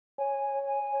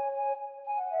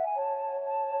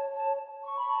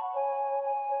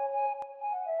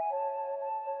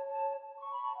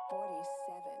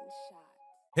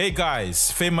Hey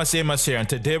guys, Famous Amos here, and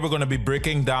today we're going to be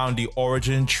breaking down the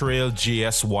Origin Trail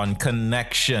Gs1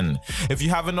 Connection. If you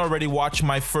haven't already watched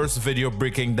my first video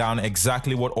breaking down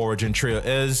exactly what Origin Trail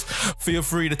is, feel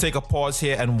free to take a pause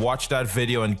here and watch that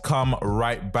video and come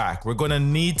right back. We're going to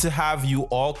need to have you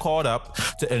all caught up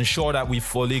to ensure that we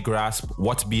fully grasp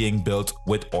what's being built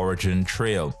with Origin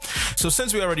Trail. So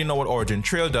since we already know what Origin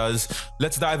Trail does,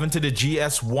 let's dive into the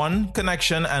Gs1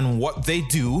 Connection and what they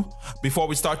do before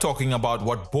we start talking about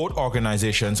what both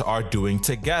organizations are doing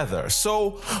together.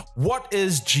 So what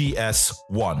is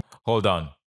Gs1? Hold on.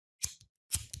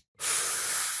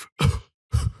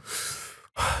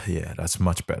 Yeah, that's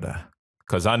much better,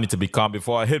 because I need to be calm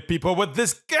before I hit people with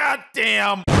this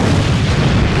goddamn...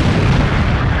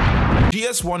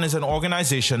 Gs1 is an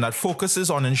organization that focuses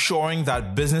on ensuring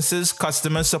that businesses,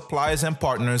 customers, suppliers, and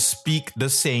partners speak the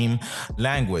same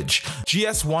language.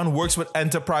 Gs1 works with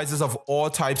enterprises of all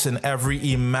types in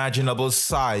every imaginable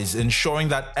size, ensuring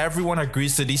that everyone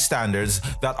agrees to these standards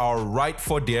that are right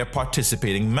for their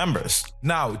participating members.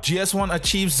 Now, Gs1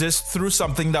 achieves this through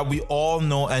something that we all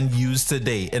know and use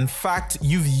today. In fact,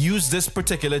 you've used this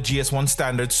particular Gs1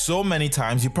 standard so many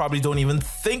times you probably don't even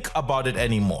think about it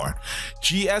anymore.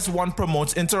 Gs1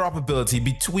 promotes interoperability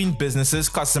between businesses,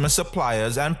 customers,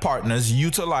 suppliers, and partners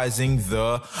utilizing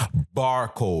the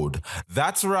barcode.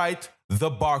 That's right,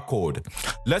 the barcode.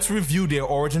 Let's review their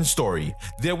origin story.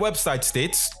 Their website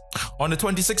states, on the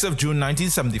 26th of June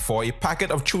 1974, a packet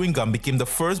of chewing gum became the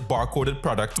first barcoded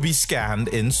product to be scanned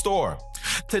in store.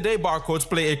 Today, barcodes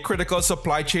play a critical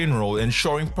supply chain role,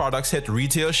 ensuring products hit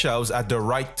retail shelves at the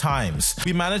right times.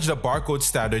 We manage the barcode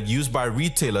standard used by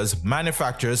retailers,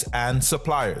 manufacturers, and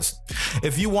suppliers.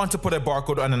 If you want to put a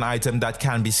barcode on an item that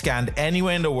can be scanned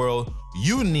anywhere in the world,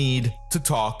 you need to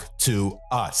talk to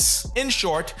us. In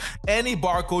short, any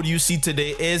barcode you see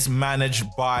today is managed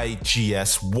by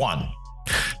Gs1.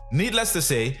 Needless to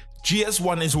say,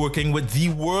 Gs1 is working with the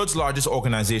world's largest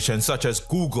organizations such as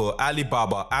Google,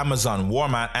 Alibaba, Amazon,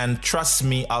 Walmart, and trust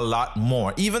me, a lot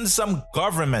more, even some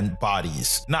government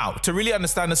bodies. Now, to really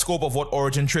understand the scope of what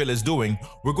Origin Trail is doing,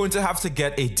 we're going to have to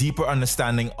get a deeper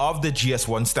understanding of the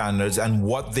Gs1 standards and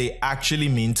what they actually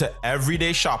mean to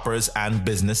everyday shoppers and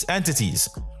business entities.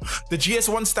 The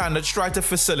Gs1 standards try to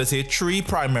facilitate three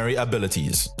primary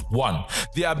abilities. 1.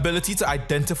 The ability to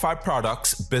identify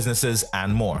products, businesses,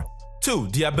 and more. 2.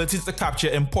 The ability to capture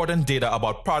important data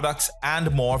about products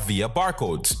and more via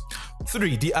barcodes.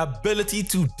 3. The ability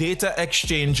to data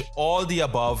exchange all the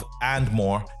above and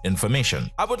more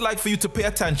information. I would like for you to pay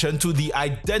attention to the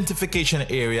identification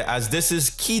area, as this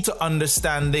is key to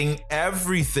understanding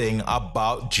everything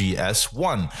about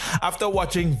Gs1. After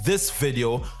watching this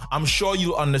video, I'm sure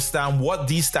you'll understand what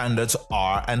these standards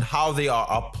are and how they are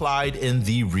applied in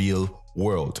the real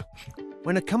world.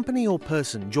 When a company or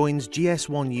person joins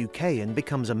Gs1 UK and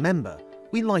becomes a member,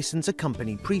 we license a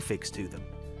company prefix to them.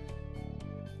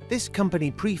 This company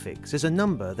prefix is a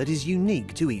number that is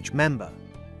unique to each member.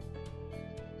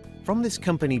 From this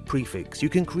company prefix, you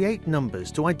can create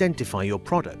numbers to identify your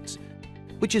products,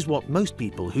 which is what most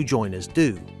people who join us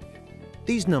do.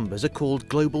 These numbers are called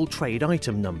Global Trade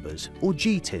Item Numbers, or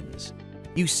GTINs.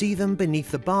 You see them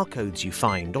beneath the barcodes you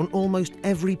find on almost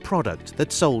every product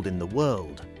that's sold in the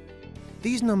world.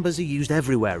 These numbers are used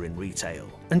everywhere in retail,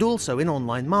 and also in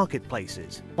online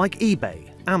marketplaces like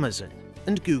eBay, Amazon,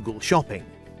 and Google Shopping.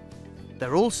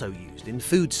 They're also used in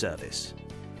food service.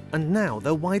 And now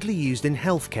they're widely used in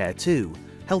healthcare too,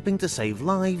 helping to save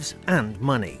lives and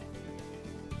money.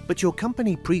 But your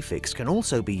company prefix can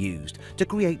also be used to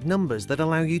create numbers that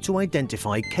allow you to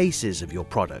identify cases of your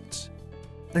products.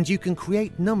 And you can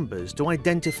create numbers to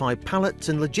identify pallets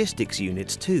and logistics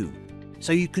units too,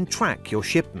 so you can track your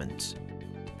shipments.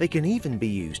 They can even be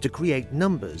used to create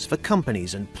numbers for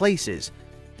companies and places,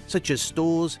 such as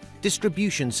stores,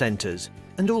 distribution centers,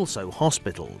 and also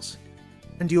hospitals.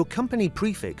 And your company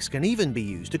prefix can even be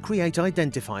used to create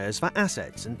identifiers for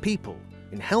assets and people.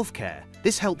 In healthcare,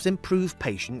 this helps improve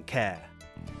patient care.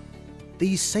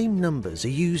 These same numbers are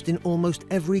used in almost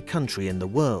every country in the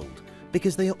world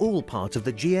because they are all part of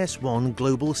the Gs1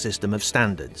 global system of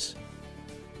standards.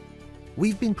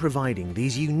 We've been providing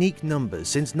these unique numbers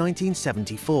since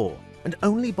 1974, and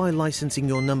only by licensing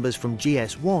your numbers from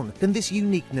Gs1 can this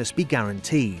uniqueness be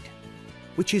guaranteed.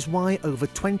 Which is why over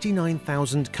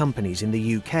 29,000 companies in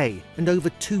the UK and over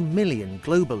 2 million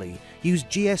globally use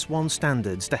Gs1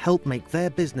 standards to help make their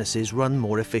businesses run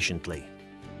more efficiently.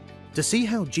 To see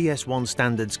how Gs1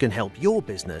 standards can help your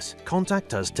business,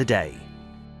 contact us today.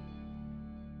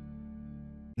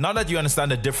 Now that you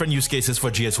understand the different use cases for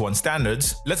Gs1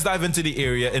 standards, let's dive into the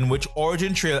area in which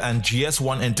Origin Trail and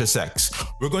Gs1 intersects.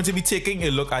 we're going to be taking a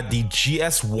look at the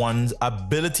GS1's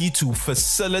ability to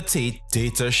facilitate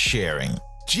data sharing.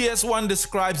 GS1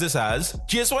 describes this as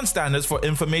GS1 standards for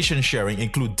information sharing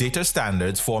include data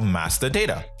standards for master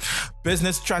data,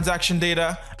 business transaction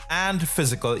data, and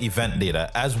physical event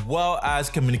data, as well as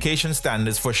communication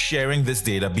standards for sharing this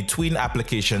data between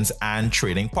applications and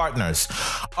trading partners.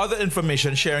 Other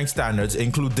information sharing standards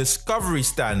include discovery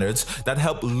standards that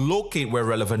help locate where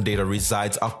relevant data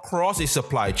resides across a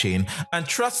supply chain, and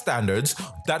trust standards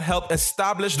that help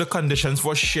establish the conditions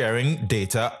for sharing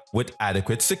data with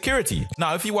adequate security.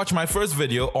 Now, if you watch my first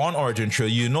video on Origin Trail,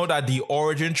 you know that the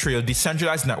Origin Trail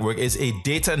decentralized network is a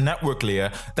data network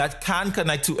layer that can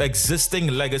connect to existing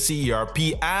legacy ERP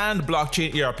and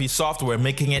blockchain ERP software,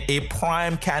 making it a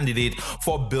prime candidate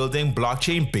for building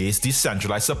blockchain-based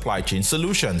decentralized supply chain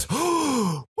solutions.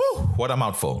 What a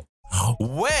mouthful.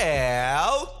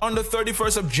 Well, on the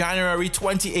 31st of January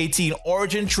 2018,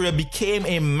 Origin Trail became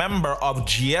a member of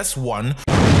GS1.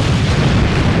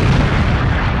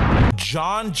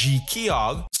 John G.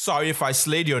 Keogh, sorry if I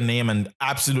slayed your name and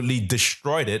absolutely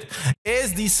destroyed it,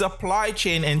 is the Supply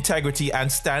Chain Integrity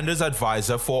and Standards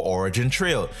Advisor for Origin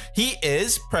Trail. He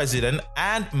is President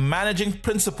and Managing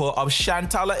Principal of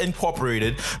Shantala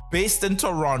Incorporated, based in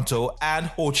Toronto and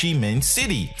Ho Chi Minh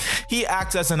City. He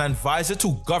acts as an advisor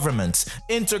to governments,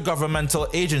 intergovernmental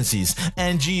agencies,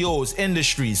 NGOs,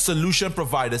 industries, solution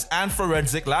providers, and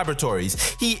forensic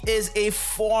laboratories. He is a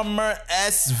former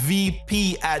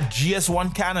SVP at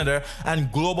GS1 Canada and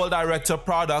Global Director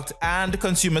Product and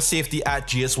Consumer Safety at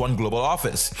GS1 Global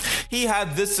Office. He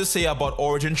had this to say about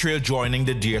Origin Trail joining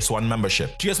the GS1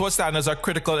 membership. GS1 standards are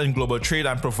critical in global trade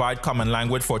and provide common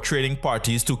language for trading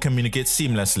parties to communicate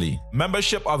seamlessly.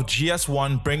 Membership of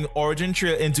GS1 bring Origin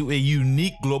Trail into a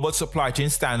unique global supply chain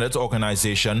standards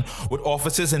organization with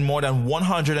offices in more than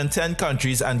 110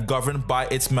 countries and governed by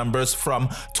its members from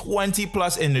 20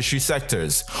 plus industry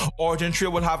sectors. Origin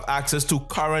Trail will have access to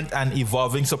current and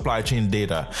evolving supply chain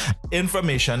data,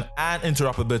 information, and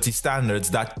interoperability standards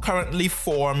that currently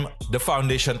form the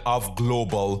foundation of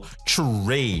global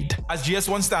trade. As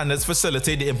GS1 standards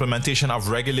facilitate the implementation of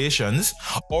regulations,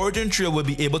 Origin Trail will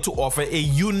be able to offer a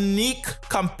unique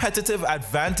competitive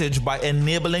advantage by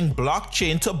enabling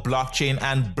blockchain to blockchain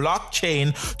and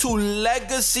blockchain to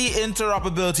legacy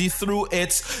interoperability through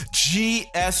its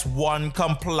GS1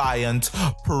 compliant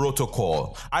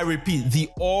protocol. I repeat, the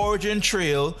Origin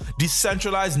Trail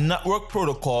Decentralized Network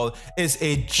Protocol is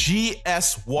a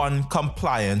GS1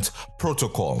 compliant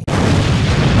protocol.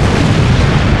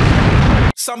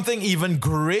 Something even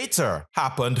greater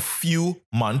happened few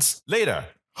months later.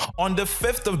 On the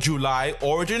 5th of July,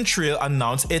 Origin Trail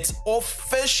announced its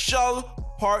official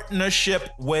partnership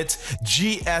with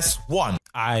GS1.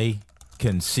 I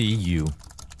can see you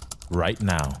right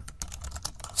now,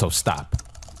 so stop.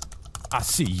 I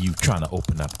see you trying to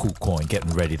open up KuCoin,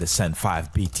 getting ready to send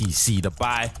 5 BTC to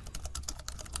buy.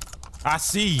 I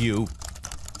see you.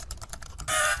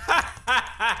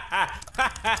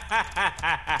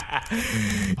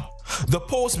 The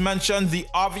post mentioned the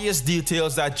obvious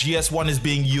details that GS1 is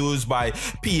being used by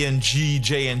P&G,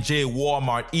 J&J,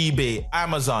 Walmart, eBay,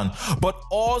 Amazon, but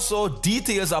also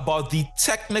details about the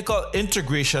technical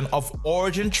integration of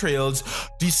Origin Trail's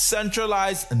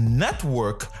decentralized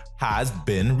network has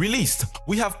been released.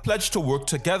 We have pledged to work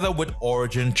together with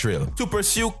Origin Trail to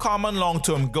pursue common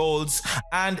long-term goals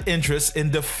and interests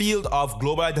in the field of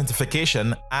global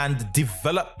identification and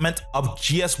development of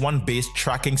GS1-based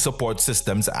tracking support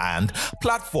systems and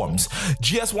platforms.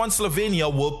 GS1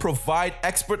 Slovenia will provide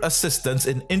expert assistance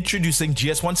in introducing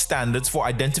GS1 standards for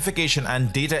identification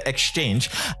and data exchange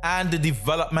and the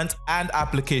development and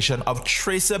application of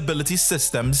traceability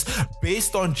systems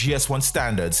based on GS1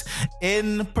 standards.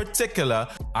 In particular,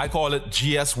 I call it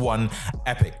Gs1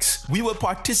 Epochs. We will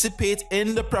participate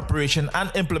in the preparation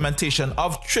and implementation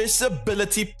of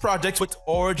traceability projects with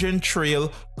Origin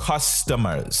Trail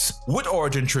customers. With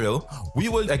Origin Trail, we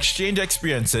will exchange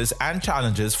experiences and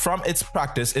challenges from its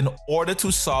practice in order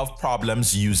to solve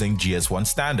problems using Gs1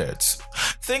 standards.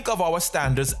 Think of our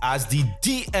standards as the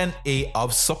DNA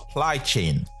of supply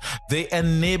chain. They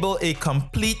enable a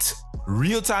complete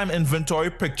real-time inventory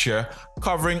picture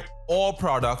covering all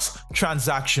products,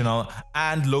 transactional,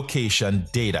 and location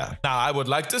data. Now, I would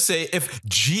like to say if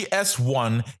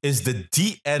Gs1 is the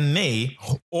DNA,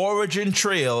 Origin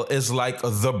Trail is like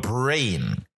the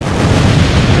brain.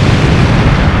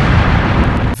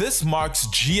 This marks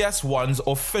Gs1's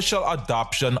official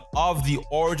adoption of the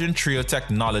Origin Trail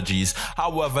technologies.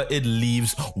 However, it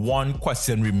leaves one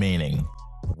question remaining.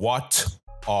 What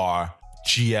are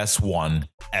Gs1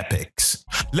 Epochs?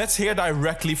 Let's hear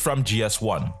directly from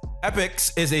Gs1.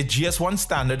 Epochs is a GS1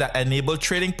 standard that enables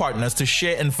trading partners to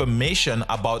share information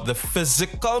about the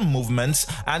physical movements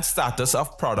and status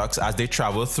of products as they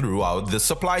travel throughout the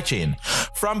supply chain,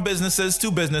 from businesses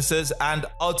to businesses and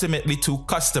ultimately to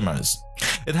customers.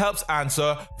 It helps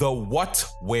answer the what,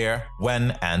 where,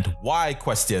 when, and why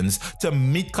questions to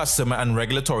meet customer and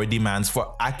regulatory demands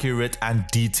for accurate and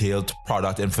detailed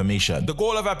product information. The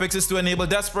goal of Epochs is to enable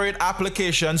disparate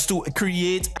applications to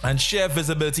create and share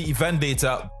visibility event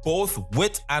data both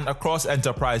with and across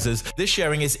enterprises. This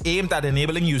sharing is aimed at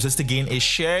enabling users to gain a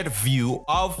shared view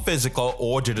of physical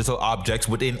or digital objects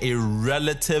within a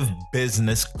relative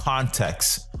business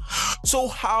context. So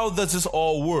how does this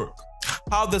all work?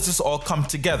 How does this all come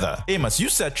together? Amos, you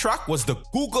said Track was the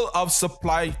Google of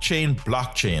supply chain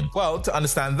blockchain. Well, to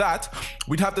understand that,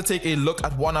 we'd have to take a look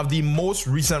at one of the most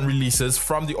recent releases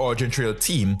from the Origin Trail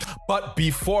team. But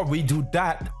before we do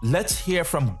that, let's hear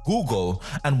from Google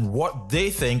and what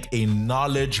they think a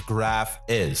knowledge graph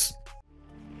is.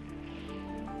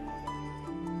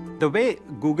 The way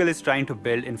Google is trying to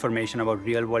build information about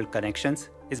real-world connections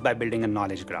is by building a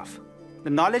knowledge graph. The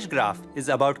knowledge graph is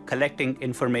about collecting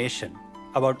information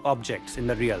about objects in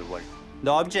the real world.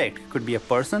 The object could be a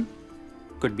person,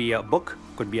 could be a book,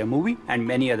 could be a movie, and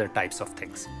many other types of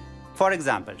things. For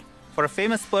example, for a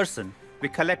famous person, we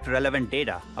collect relevant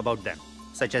data about them,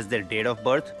 such as their date of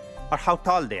birth or how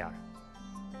tall they are.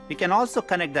 We can also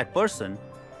connect that person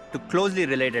to closely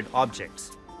related objects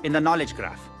in the knowledge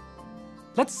graph.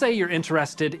 Let's say you're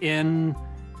interested in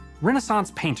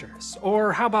Renaissance painters,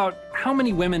 or how about how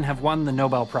many women have won the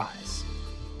Nobel Prize?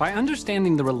 By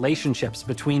understanding the relationships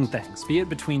between things, be it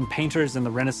between painters in the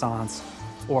Renaissance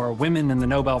or women in the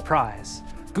Nobel Prize,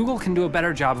 Google can do a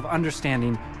better job of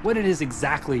understanding what it is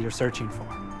exactly you're searching for.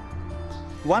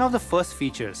 One of the first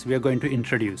features we are going to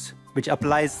introduce, which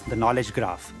applies the knowledge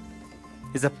graph,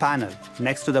 is a panel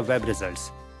next to the web results.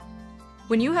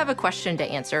 When you have a question to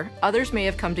answer, others may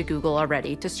have come to Google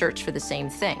already to search for the same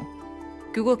thing.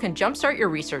 Google can jumpstart your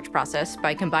research process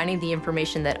by combining the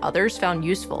information that others found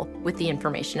useful with the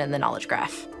information in the knowledge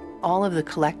graph. All of the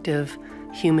collective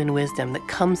human wisdom that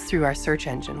comes through our search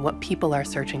engine, what people are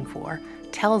searching for,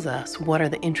 tells us what are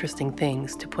the interesting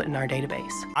things to put in our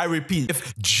database. I repeat,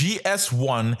 if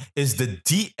GS1 is the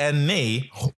DNA,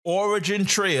 Origin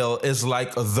Trail is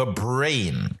like the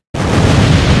brain.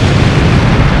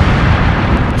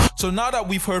 So now that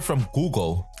we've heard from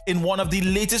Google, in one of the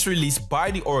latest releases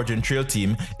by the Origin Trail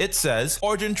team, it says,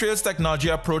 Origin Trail's technology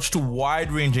approach to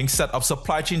wide-ranging set of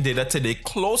supply chain data today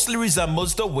closely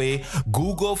resembles the way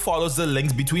Google follows the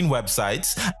links between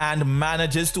websites and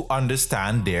manages to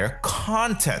understand their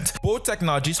content. Both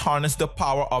technologies harness the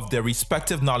power of their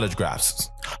respective knowledge graphs.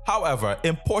 However,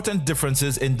 important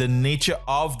differences in the nature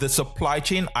of the supply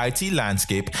chain IT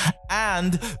landscape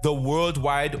and the World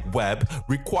Wide Web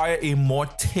require a more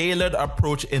tailored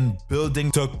approach in building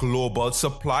the global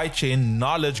supply chain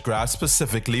knowledge graph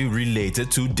specifically related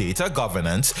to data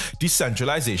governance,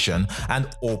 decentralization, and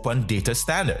open data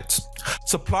standards.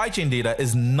 Supply chain data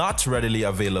is not readily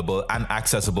available and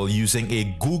accessible using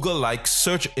a Google-like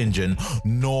search engine,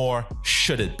 nor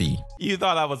should it be. You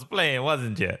thought I was playing,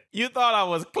 wasn't you? You thought I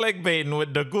was clickbaiting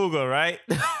with the Google, right?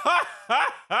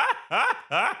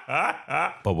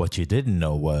 But what you didn't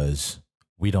know was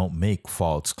we don't make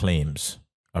false claims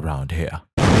around here.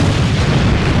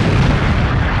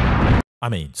 I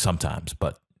mean, sometimes,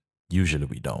 but usually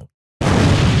we don't.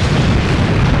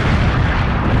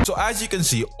 So as you can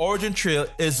see, Origin Trail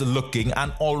is looking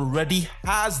and already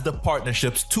has the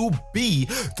partnerships to be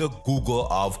the Google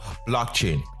of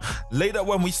blockchain. Later,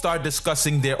 when we start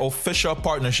discussing their official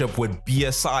partnership with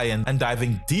BSI and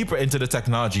diving deeper into the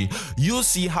technology, you'll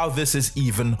see how this is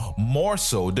even more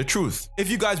so the truth. If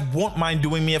you guys won't mind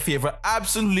doing me a favor,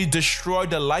 absolutely destroy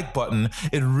the like button.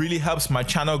 It really helps my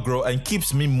channel grow and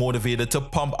keeps me motivated to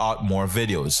pump out more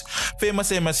videos.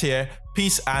 Famous Amos here.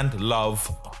 Peace and love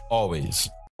always.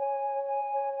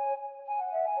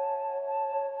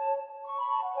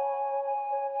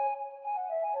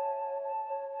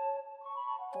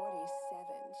 47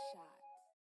 shots.